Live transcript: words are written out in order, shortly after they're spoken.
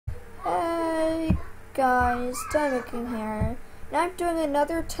Guys, Dynamic here. Now I'm doing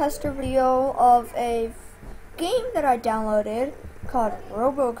another tester video of a game that I downloaded called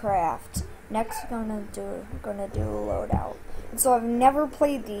Robocraft. Next, I'm gonna do a loadout. And so I've never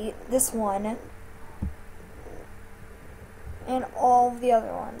played this one, and all the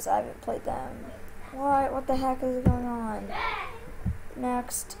other ones I haven't played them. What the heck is going on?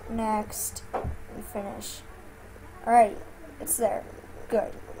 Next, and finish. Alright, it's there.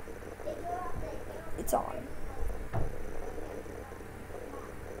 Good. It's on.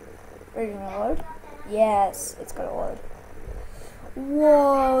 Are you gonna load? Yes, it's gonna load.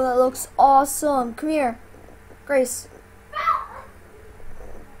 Whoa, that looks awesome. Come here, Grace.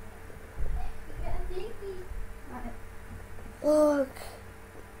 Look.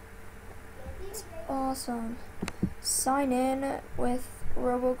 It's awesome. Sign in with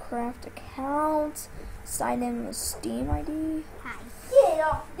Robocraft account. Sign in with Steam ID. Hi. Get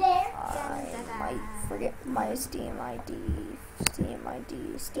off there. I might forget my Steam ID.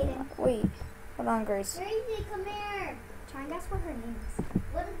 Wait, hold on, Grace. Gracie, come here. Try and guess what her name is.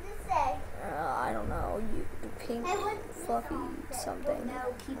 What does this say? I don't know. You pink, fluffy something.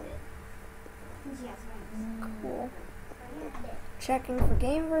 No, keep it. Cool. Checking for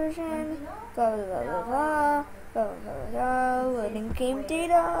game version. Blah blah blah blah blah. Blah blah blah. Loading game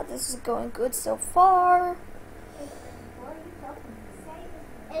data. This is going good so far.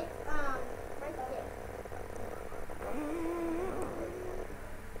 It's right there.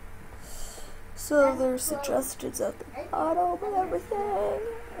 So there's suggestions at the bottom and everything.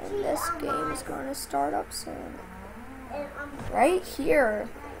 And this game is going to start up soon. Right here.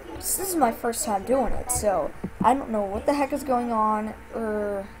 This is my first time doing it, so I don't know what the heck is going on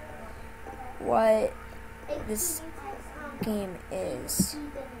or what this game is.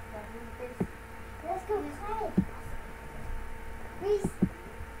 Let's go play.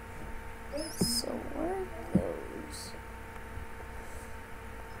 So where are those?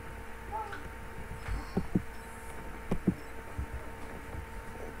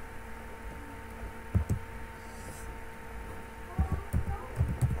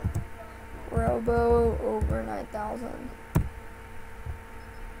 Robo over 9,000.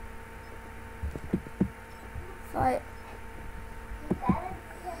 Fight.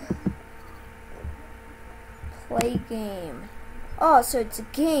 Play game. Oh, so it's a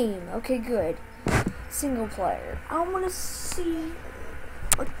game. Okay, good. Single player. I want to see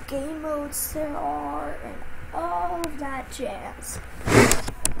what game modes there are and all of that jazz.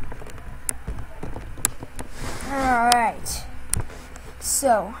 Alright.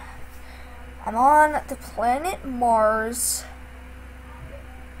 So, I'm on the planet Mars.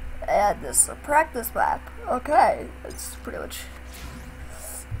 And this is a practice map. Okay, that's pretty much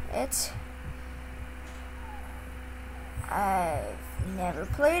it. I've never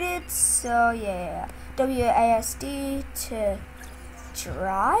played it, so yeah. WASD to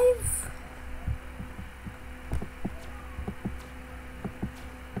drive?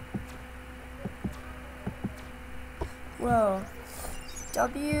 Whoa.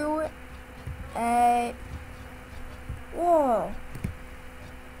 Whoa.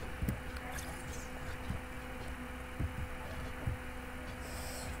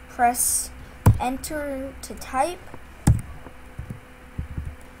 Press enter to type.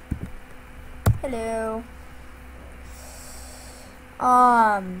 Hello.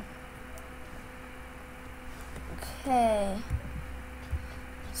 Okay.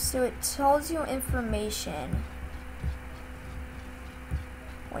 So it tells you information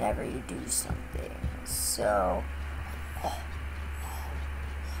whenever you do something. So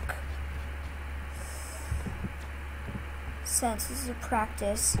since this is a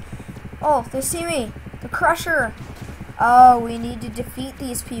practice. Oh, they see me. The Crusher. Oh, we need to defeat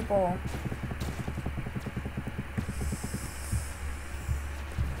these people.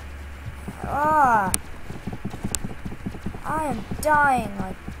 Ah, I am dying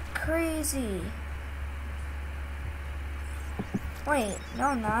like crazy. Wait, no,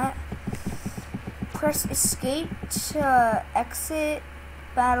 I'm not. Press escape to exit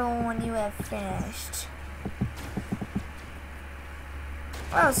battle when you have finished.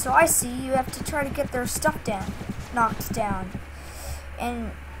 Oh, so I see you have to try to get their stuff knocked down.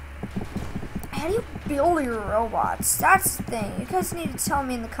 And how do you build your robots? That's the thing. You guys need to tell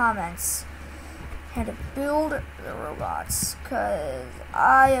me in the comments how to build the robots, because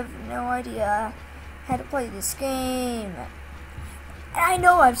I have no idea how to play this game. And I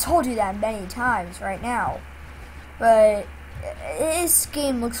know I've told you that many times right now, but this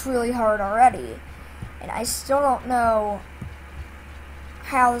game looks really hard already, and I still don't know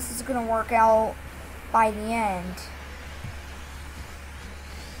how this is going to work out by the end.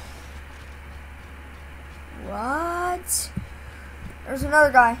 What? There's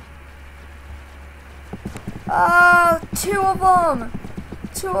another guy. Two of them.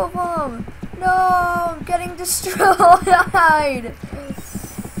 Two of them. No, I'm getting destroyed.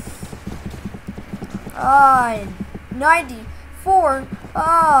 94.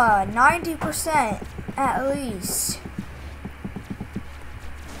 90% at least.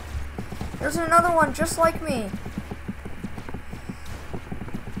 There's another one just like me.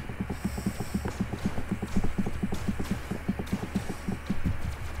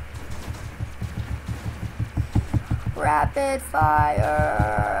 Rapid fire.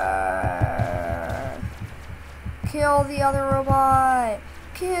 Kill the other robot.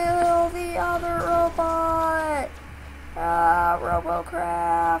 Kill the other robot.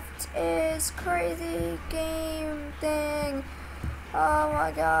 Robocraft is crazy game thing. Oh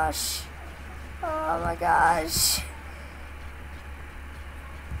my gosh. Oh my gosh.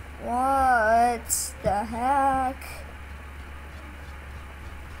 What the heck?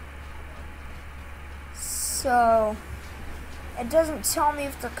 So, it doesn't tell me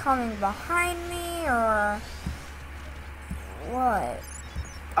if they're coming behind me or what.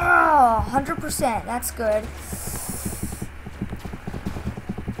 Oh, 100%. That's good.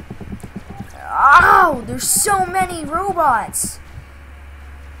 Oh, there's so many robots.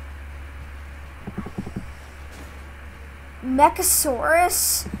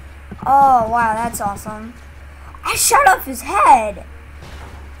 Mechasaurus? Oh, wow, that's awesome. I shot off his head.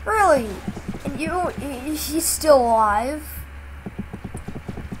 Really? And he's still alive?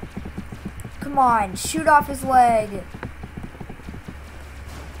 Come on, shoot off his leg.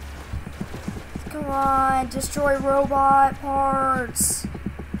 Come on, destroy robot parts.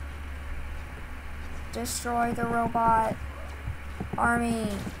 Destroy the robot army.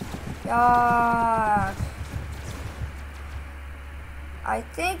 Yuck. I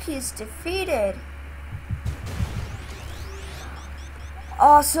think he's defeated.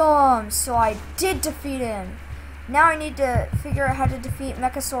 Awesome! So I did defeat him. Now I need to figure out how to defeat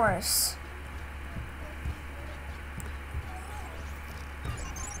Mechasaurus.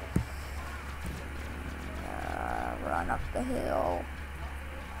 Run up the hill.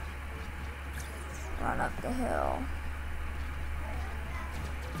 Run up the hill.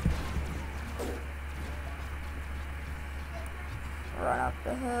 Run up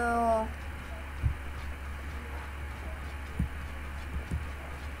the hill.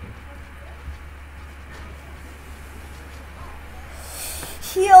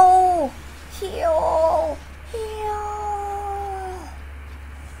 Heal! Heal! Heal!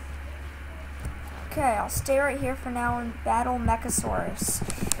 Okay, I'll stay right here for now and battle Mechasaurus,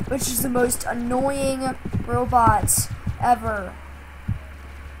 which is the most annoying robot ever.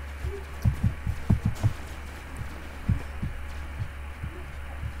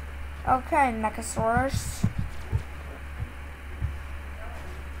 Okay, Mechasaurus.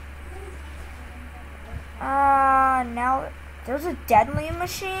 Now there's a deadly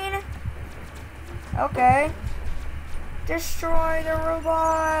machine? Okay. Destroy the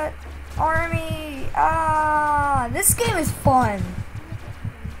robot army. This game is fun.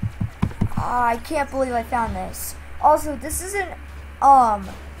 I can't believe I found this. Also, this isn't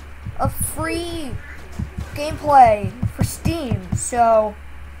a free gameplay for Steam, so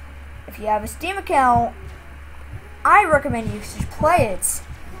if you have a Steam account, I recommend you should play it.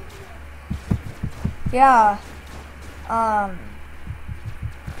 Yeah.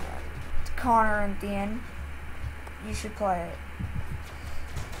 Connor and Dean, you should play it.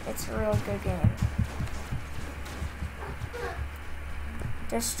 It's a real good game.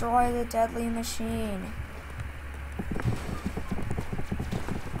 Destroy the deadly machine.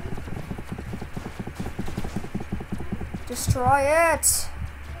 Destroy it!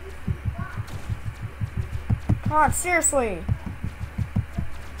 Come on, seriously!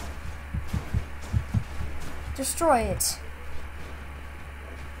 Destroy it.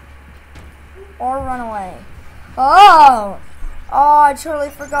 Or run away. Oh! Oh, I totally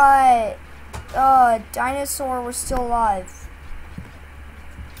forgot. Dinosaur was still alive.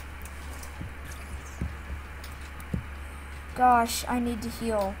 Gosh, I need to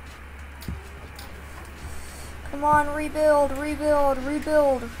heal. Come on, rebuild, rebuild,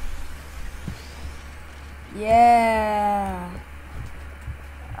 rebuild. Yeah.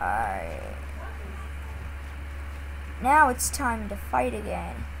 Alright. Now it's time to fight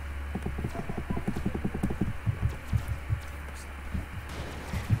again.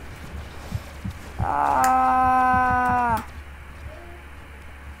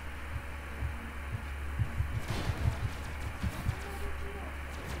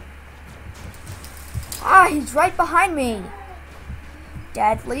 He's right behind me.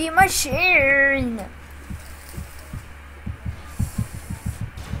 Deadly machine.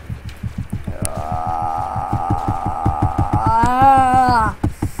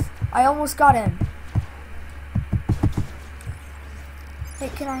 almost got him. Hey,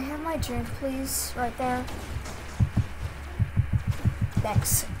 can I have my drink, please? Right there.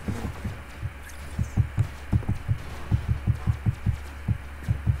 Thanks.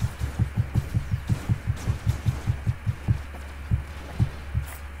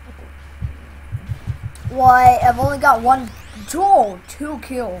 What? I've only got two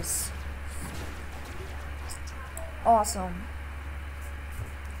kills. Awesome.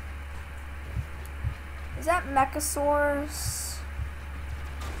 Is that Mechasaurus?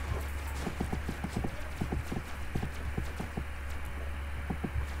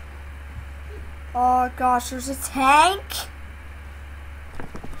 Oh gosh, there's a tank?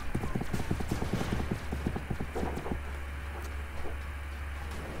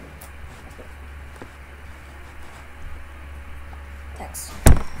 Thanks.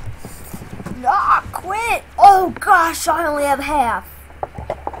 Ah, quit! Oh gosh, I only have half.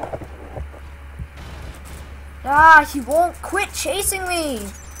 Ah, he won't quit chasing me.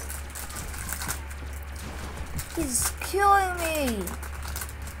 He's killing me.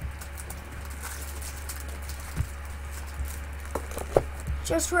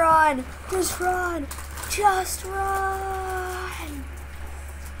 Just run! Just run! Just run!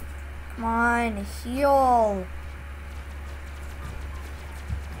 Come on, heal.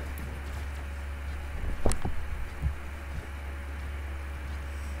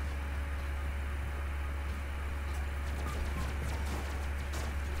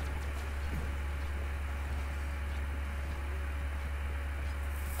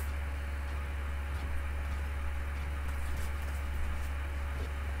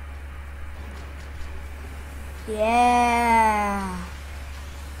 Yeah.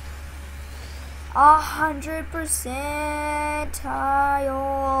 100%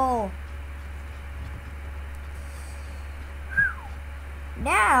 tile.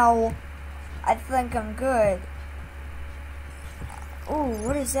 Now, I think I'm good. Ooh,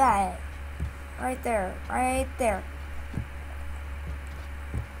 what is that? Right there, right there.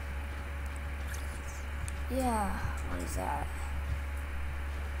 Yeah, what is that?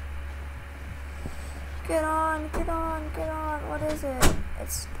 Get on, get on, get on. What is it?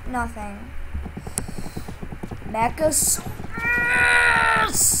 It's nothing. Mechasaurus!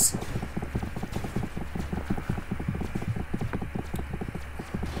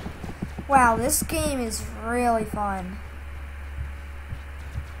 Wow, this game is really fun.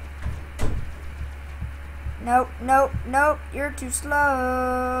 Nope, nope, nope. You're too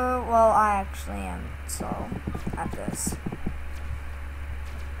slow. Well, I actually am slow at this.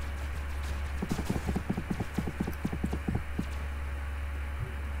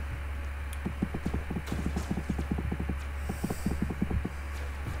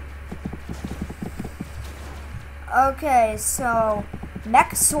 Okay, so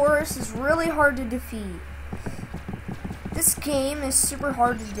Mechasaurus is really hard to defeat. This game is super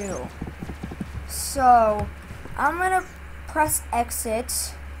hard to do. So I'm gonna press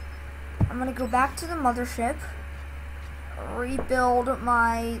exit. I'm gonna go back to the mothership, rebuild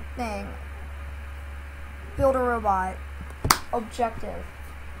my thing, build a robot. Objective.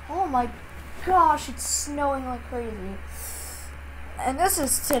 Oh my gosh, it's snowing like crazy. And this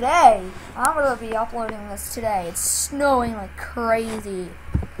is today. I'm going to be uploading this today. It's snowing like crazy.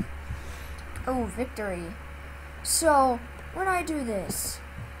 Oh, victory. So, when I do this,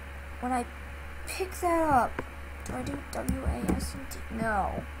 when I pick that up, do I do WASD?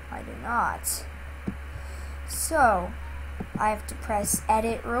 No, I do not. So, I have to press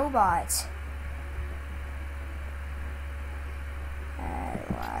edit robot. How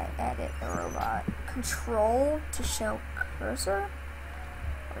do I edit the robot? Control to show cursor?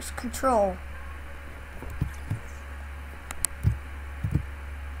 Where's control?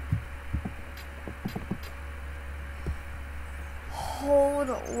 Hold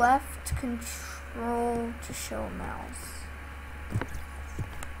left control to show mouse.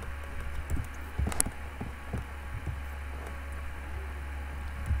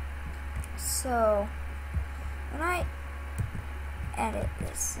 So, when I edit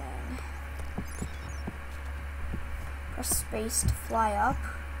this thing, press space to fly up.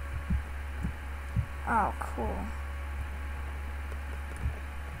 Oh, cool.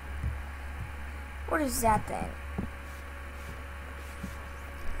 What is that thing?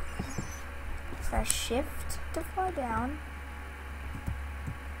 Press shift to fly down.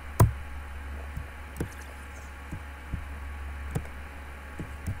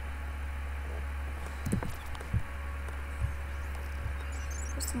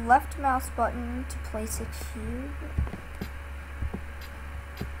 Press the left mouse button to place a cube.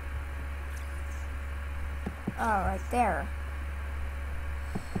 Oh, right there.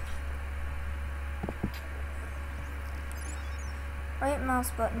 right mouse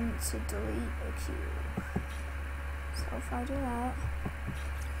button to delete a cube. So if I do that,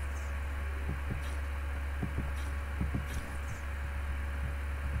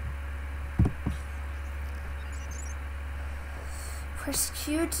 press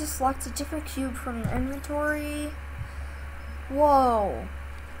Q to select a different cube from your inventory. Whoa.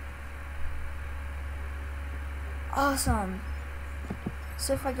 Awesome.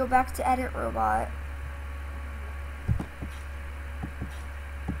 So if I go back to edit robot,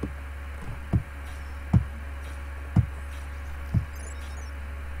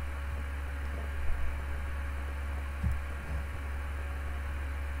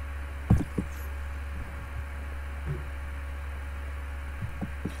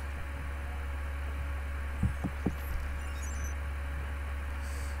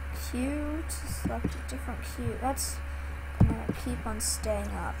 Q to select a different cube. That's gonna keep on staying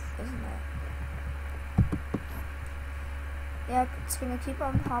up, isn't it? Yep, it's gonna keep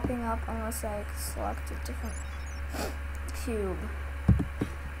on popping up unless I select a different cube.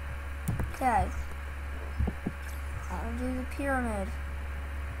 Okay. I'll do the pyramid.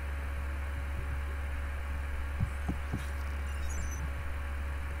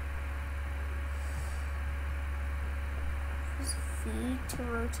 Press V to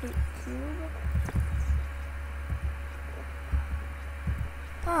rotate cube.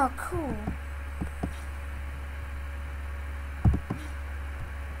 Oh, cool.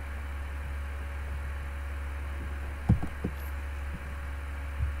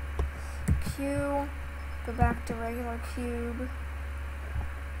 Q, go back to regular cube.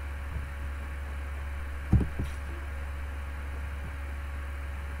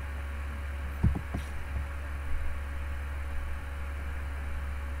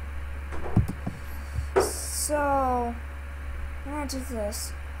 So, I'm gonna do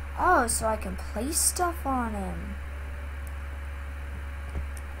this. Oh, so I can place stuff on him.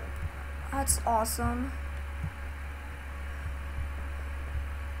 That's awesome.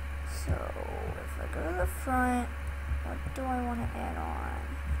 So, if I go to the front, what do I want to add on?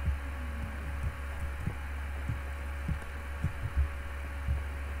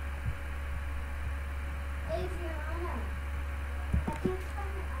 Adriana, I can't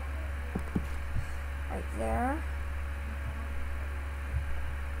find it. Right there.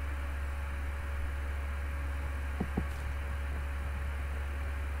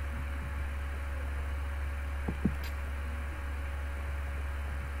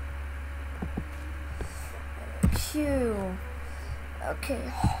 Q. Okay,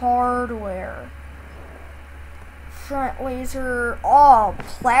 hardware. Front laser. Oh,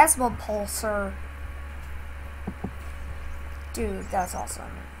 plasma pulsar. Dude, that's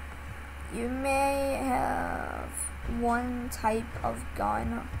awesome. You may have one type of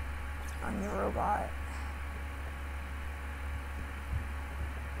gun on your robot.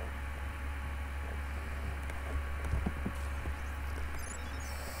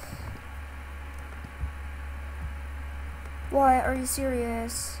 What? Are you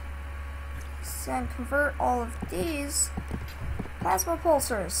serious? Then convert all of these plasma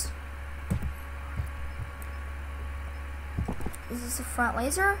pulsars. Is this a front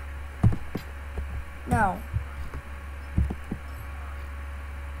laser? No.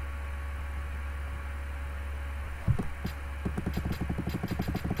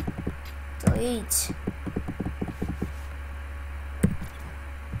 Delete.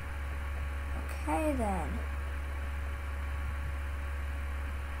 Okay then.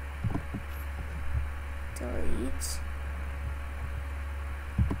 Delete.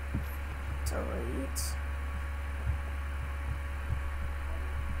 Delete.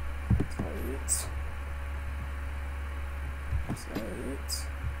 Delete. Delete.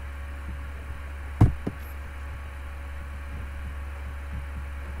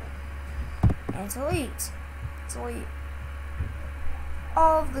 And delete. Delete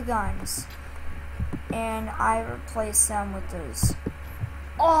all of the guns. And I replace them with those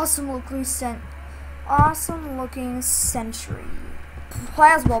awesome looking Sentry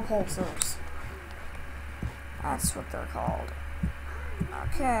plasma pulsars. That's what they're called.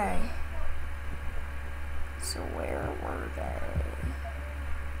 Okay. So where were they?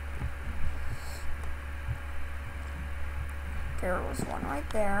 There was one right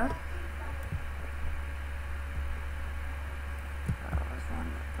there. There was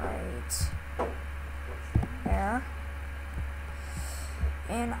one right there.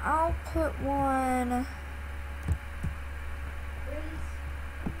 And I'll put one.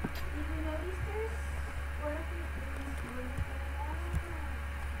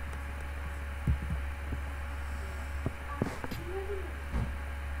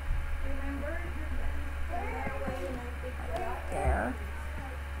 There.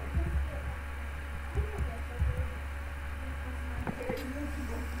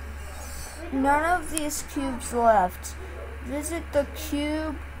 none of these cubes left. Visit the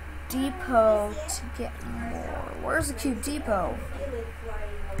cube depot to get more. Where's the cube depot?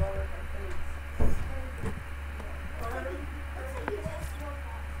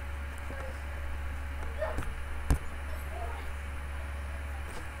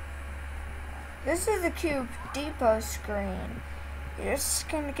 This is the cube depot screen. You're just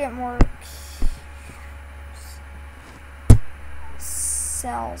gonna get more cubes.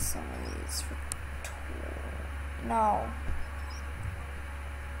 Sell some of these for no.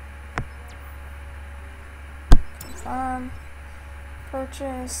 Confirm.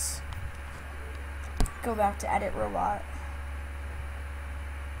 Purchase. Go back to edit robot.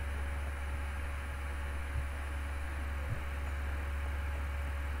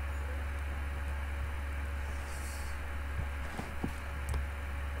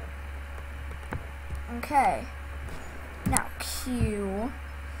 Okay. Now Q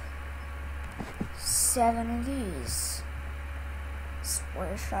 7 of these. So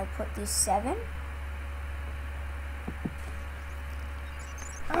where should I put these 7?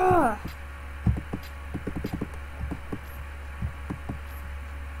 Ugh.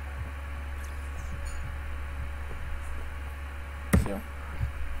 Q.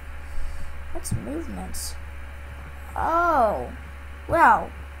 What's movements? Oh.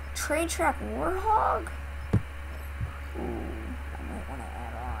 Wow. Train track Warthog? Ooh, I might want to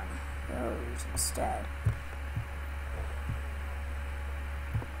add on those instead.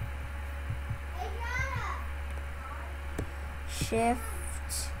 Shift.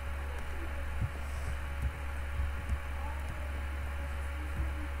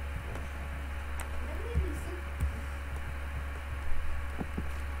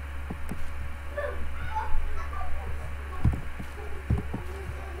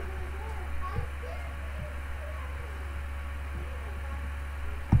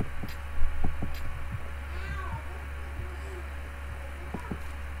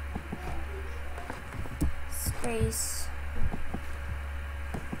 Space.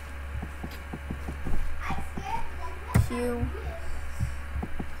 Q.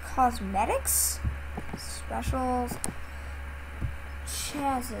 Cosmetics. Specials.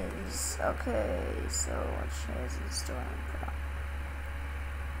 Chassis. Okay, so what chassis do I put on?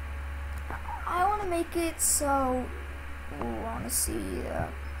 I want to make it so. Ooh, I want to see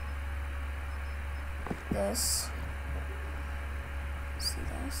this. See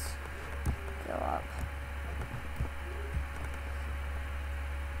this. Go up.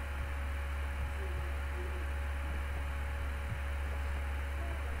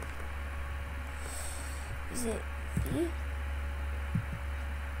 Is it V?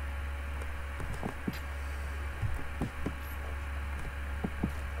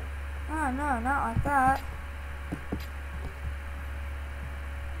 Oh no, not like that.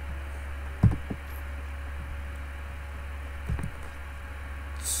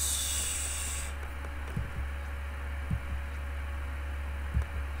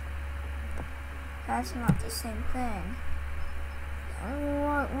 That's not the same thing.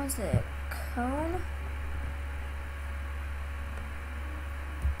 What was it? Cone?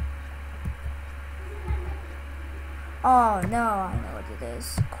 Oh no, I know what it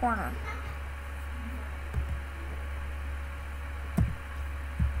is. Corner.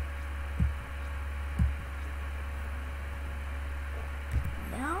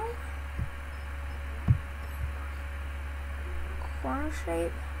 Now? Corner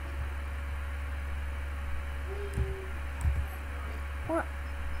shape? What?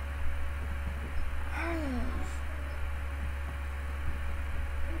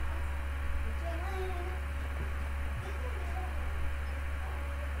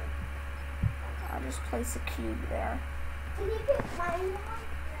 I'll just place a cube there. Can you get mine?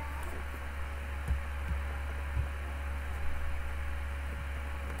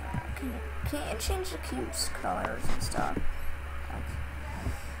 Can't you change the cube's colors and stuff?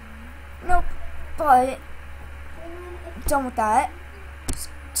 Nope. But done with that.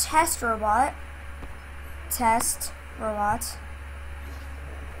 Test robot. Test robot.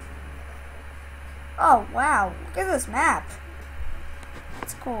 Oh wow! Look at this map.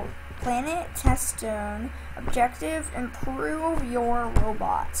 It's cool. Planet Test Zone. Objective: improve your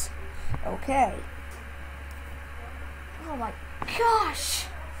robot. Okay. Oh my gosh!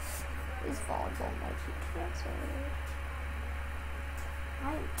 This volleyball might be canceled.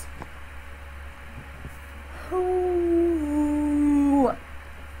 Right. Ooh.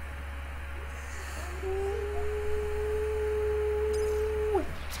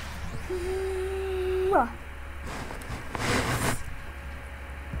 Ooh.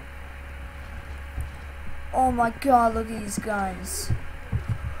 Oh my god, look at these guns.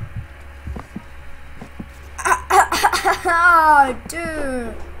 Ah,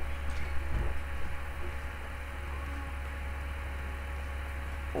 dude.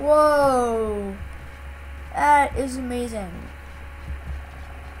 Whoa. That is amazing.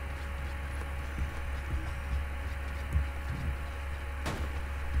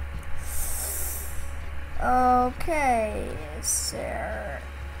 Okay, is there...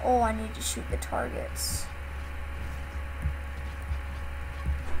 Oh, I need to shoot the targets.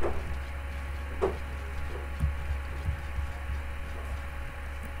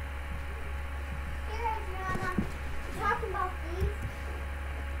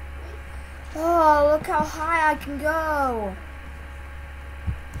 Oh, look how high I can go.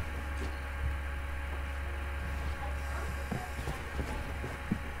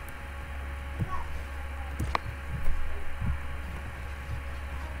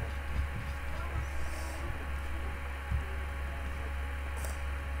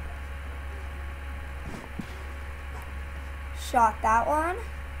 Shot that one.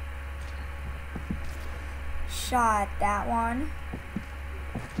 Shot that one.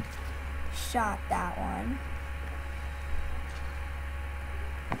 Shot that one.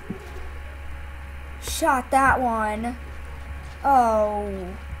 Shot that one.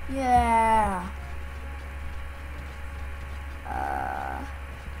 Oh, yeah.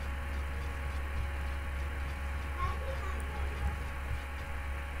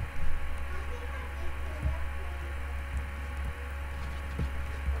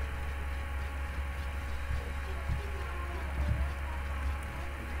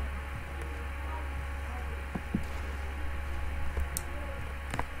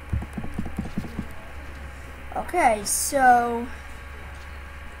 Okay, so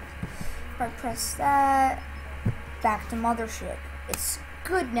if I press that, back to mothership. It's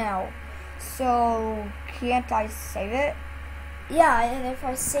good now. So can't I save it? Yeah, and if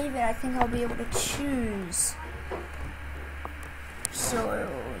I save it, I think I'll be able to choose. So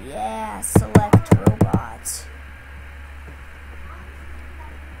yeah, select robot.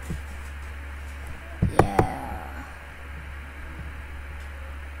 Yeah.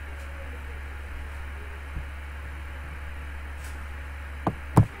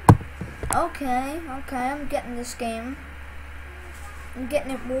 Okay, I'm getting this game. I'm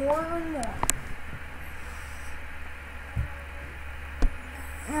getting it more and more.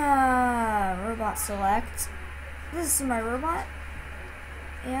 Robot select. This is my robot?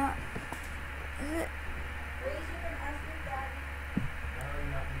 Yeah. Is it?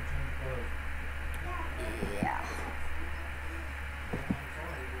 Yeah.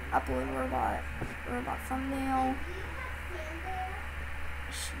 Upload robot. Robot thumbnail.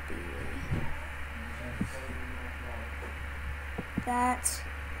 Should be that.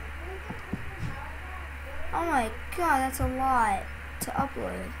 Oh my god, that's a lot to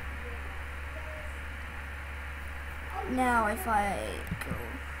upload. Now if I go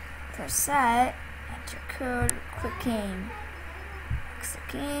press that, enter code, click game. Exit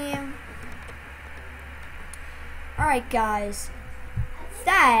game. Alright guys,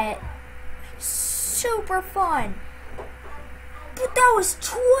 that super fun. But that was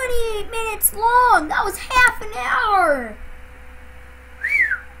 28 minutes long. That was half an hour.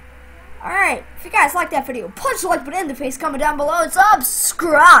 Alright, if you guys liked that video, punch the like button in the face, comment down below, and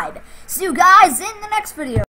subscribe. See you guys in the next video.